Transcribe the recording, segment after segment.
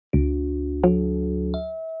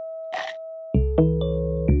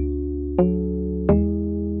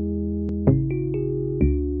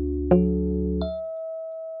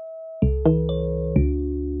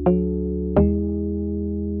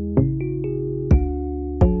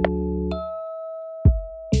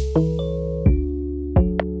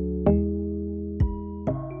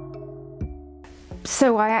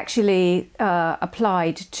actually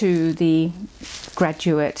applied to the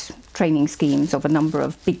graduate training schemes of a number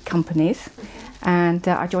of big companies, and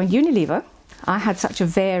I joined Unilever. I had such a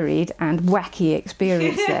varied and wacky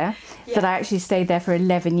experience there that I actually stayed there for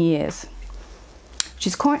 11 years, which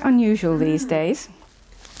is quite unusual these days.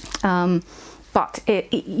 But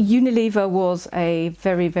Unilever was a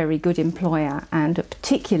very, very good employer, and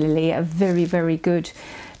particularly a very, very good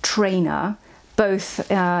trainer, both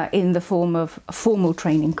in the form of formal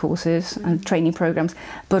training courses and training programs,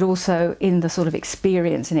 but also in the sort of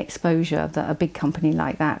experience and exposure that a big company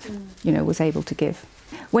like that, you know, was able to give.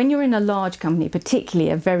 When you're in a large company, particularly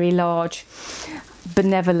a very large,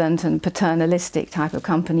 benevolent and paternalistic type of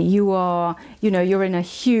company, you are, you know, you're in a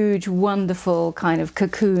huge, wonderful kind of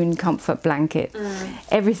cocoon comfort blanket.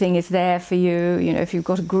 Everything is there for you. You know, if you've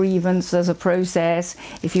got a grievance, there's a process.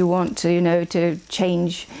 If you want to, you know, to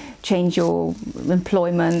change your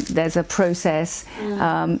employment, there's a process.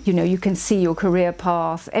 You know, you can see your career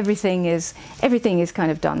path. Everything is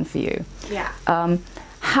kind of done for you. Yeah.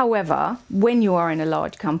 However, when you are in a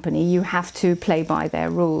large company, you have to play by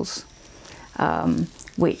their rules,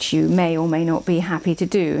 which you may or may not be happy to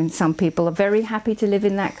do. And some people are very happy to live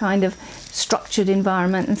in that kind of structured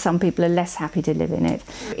environment, and some people are less happy to live in it.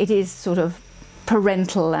 It is sort of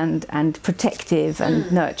parental and protective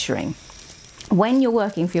and nurturing. When you're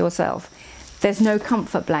working for yourself, there's no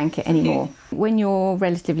comfort blanket anymore. When you're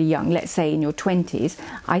relatively young, let's say in your 20s,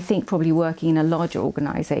 I think probably working in a larger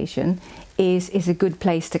organisation is a good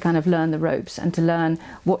place to kind of learn the ropes and to learn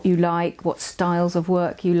what you like, what styles of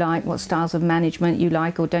work you like, what styles of management you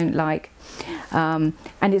like or don't like. And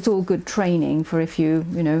it's all good training for if you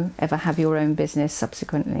know, ever have your own business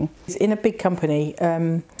subsequently. In a big company,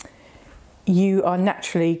 you are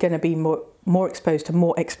naturally going to be more exposed to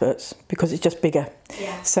more experts because it's just bigger.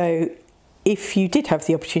 Yeah. So if you did have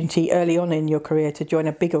the opportunity early on in your career to join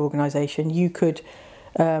a bigger organisation, you could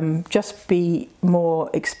just be more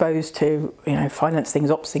exposed to, you know, finance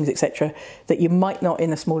things, ops things, etc., that you might not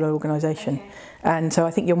in a smaller organisation. Okay. And so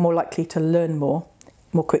I think you're more likely to learn more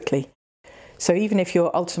quickly. So even if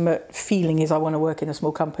your ultimate feeling is I want to work in a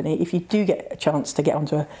small company, if you do get a chance to get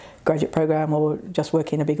onto a graduate programme or just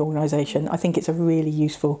work in a big organisation, I think it's a really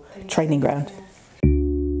useful training ground.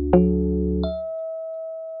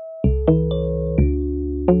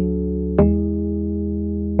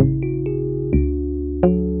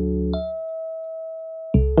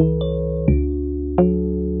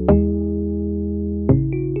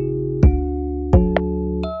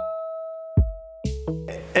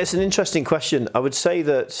 It's an interesting question. I would say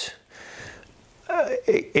that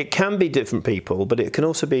it can be different people, but it can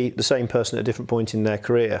also be the same person at a different point in their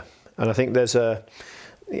career. And I think there's a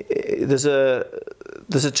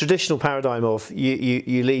traditional paradigm of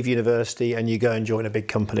you leave university and you go and join a big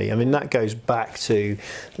company. I mean, that goes back to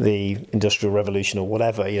the Industrial Revolution or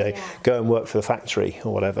whatever, you know, go and work for the factory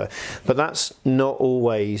or whatever. But that's not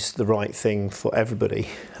always the right thing for everybody.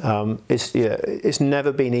 It's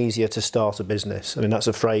never been easier to start a business. I mean, that's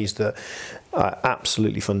a phrase that I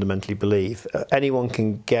absolutely fundamentally believe. Anyone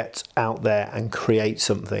can get out there and create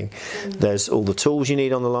something. There's all the tools you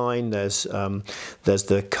need on the line. There's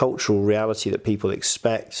the cultural reality that people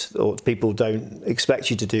expect, or people don't expect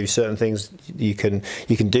you to do certain things. You can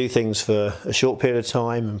do things for a short period of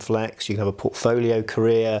time and flex. You can have a portfolio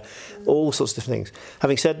career, all sorts of different things.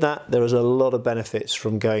 Having said that, there is a lot of benefits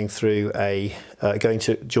from going through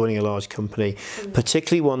joining a large company,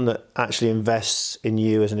 particularly one that actually invests in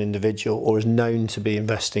you as an individual or is known to be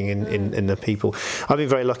investing in the people. I've been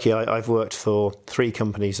very lucky. I've worked for 3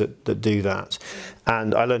 companies that do that,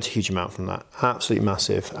 and I learned a huge amount from that, absolutely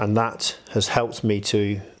massive, and that has helped me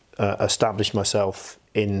to establish myself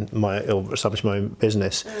establish my own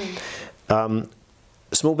business.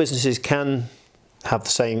 Small businesses can have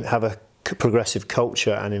a progressive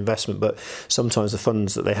culture and investment, but sometimes the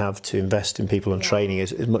funds that they have to invest in people and training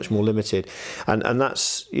is much more limited, and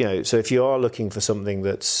that's, you know, so if you are looking for something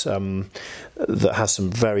that's that has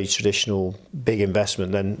some very traditional big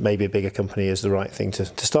investment, then maybe a bigger company is the right thing to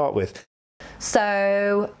start with.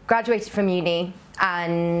 So graduated from uni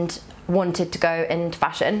and wanted to go into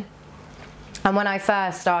fashion. And when I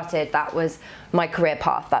first started, that was my career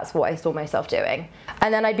path. That's what I saw myself doing.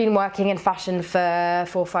 And then I'd been working in fashion for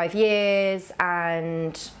 4 or 5 years,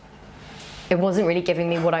 and it wasn't really giving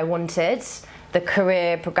me what I wanted. The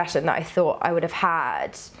career progression that I thought I would have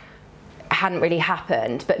had hadn't really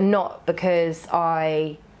happened, but not because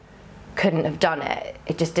I couldn't have done it.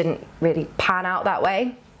 It just didn't really pan out that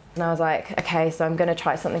way. And I was like, okay, so I'm gonna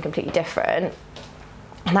try something completely different.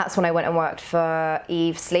 And that's when I went and worked for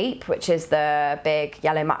Eve Sleep, which is the big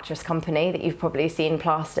yellow mattress company that you've probably seen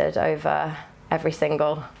plastered over every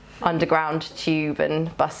single underground tube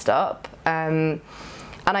and bus stop.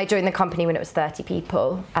 And I joined the company when it was 30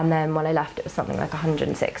 people, and then when I left it was something like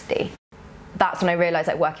 160. That's when I realised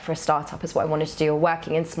like working for a startup is what I wanted to do, or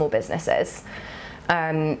working in small businesses. So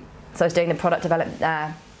I was doing the product development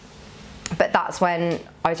there. But that's when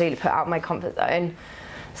I was really put out of my comfort zone.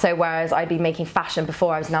 So whereas I'd been making fashion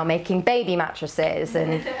before, I was now making baby mattresses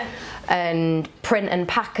and print and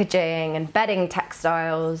packaging and bedding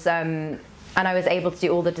textiles. And I was able to do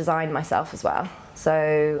all the design myself as well.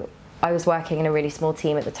 So I was working in a really small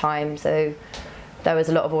team at the time, so there was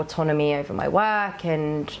a lot of autonomy over my work,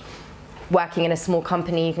 and working in a small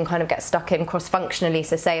company you can kind of get stuck in cross-functionally.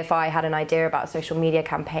 So say if I had an idea about a social media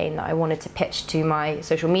campaign that I wanted to pitch to my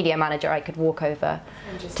social media manager, I could walk over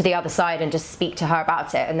to the other side and just speak to her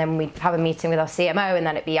about it, and then we'd have a meeting with our CMO, and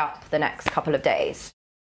then it'd be up the next couple of days.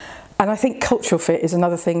 And I think cultural fit is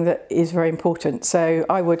another thing that is very important. So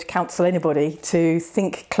I would counsel anybody to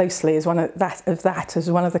think closely as one of that as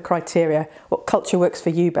one of the criteria. What culture works for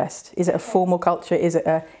you best? Is it a formal culture? Is it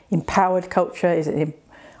a empowered culture? Is it a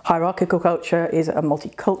hierarchical culture? Is it a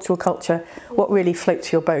multicultural culture? What really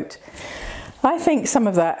floats your boat? I think some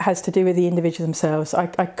of that has to do with the individual themselves. I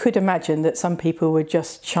could imagine that some people would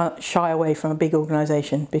just shy away from a big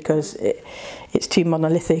organisation because it's too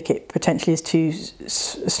monolithic, it potentially is too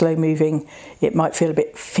slow moving, it might feel a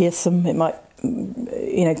bit fearsome, it might,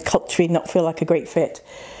 culturally not feel like a great fit.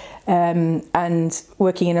 And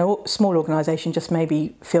working in a small organisation just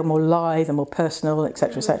maybe feel more live and more personal,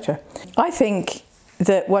 etc., etc. I think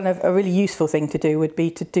that a really useful thing to do would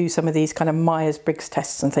be to do some of these kind of Myers-Briggs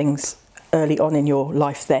tests and things early on in your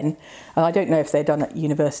life then. And I don't know if they're done at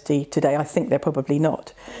university today. I think they're probably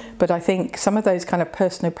not. But I think some of those kind of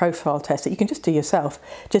personal profile tests that you can just do yourself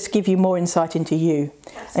just give you more insight into you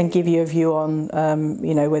and give you a view on,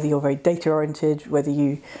 whether you're very data oriented, whether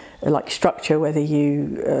you like structure, whether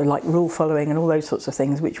you like rule following and all those sorts of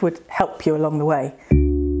things, which would help you along the way.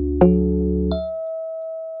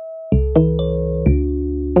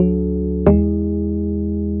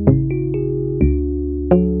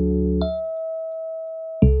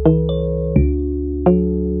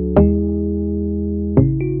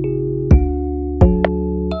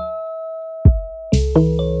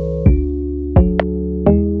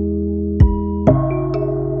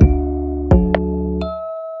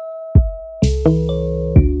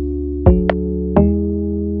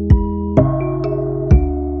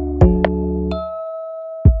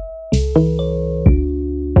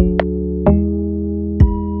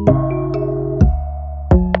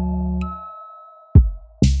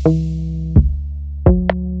 you.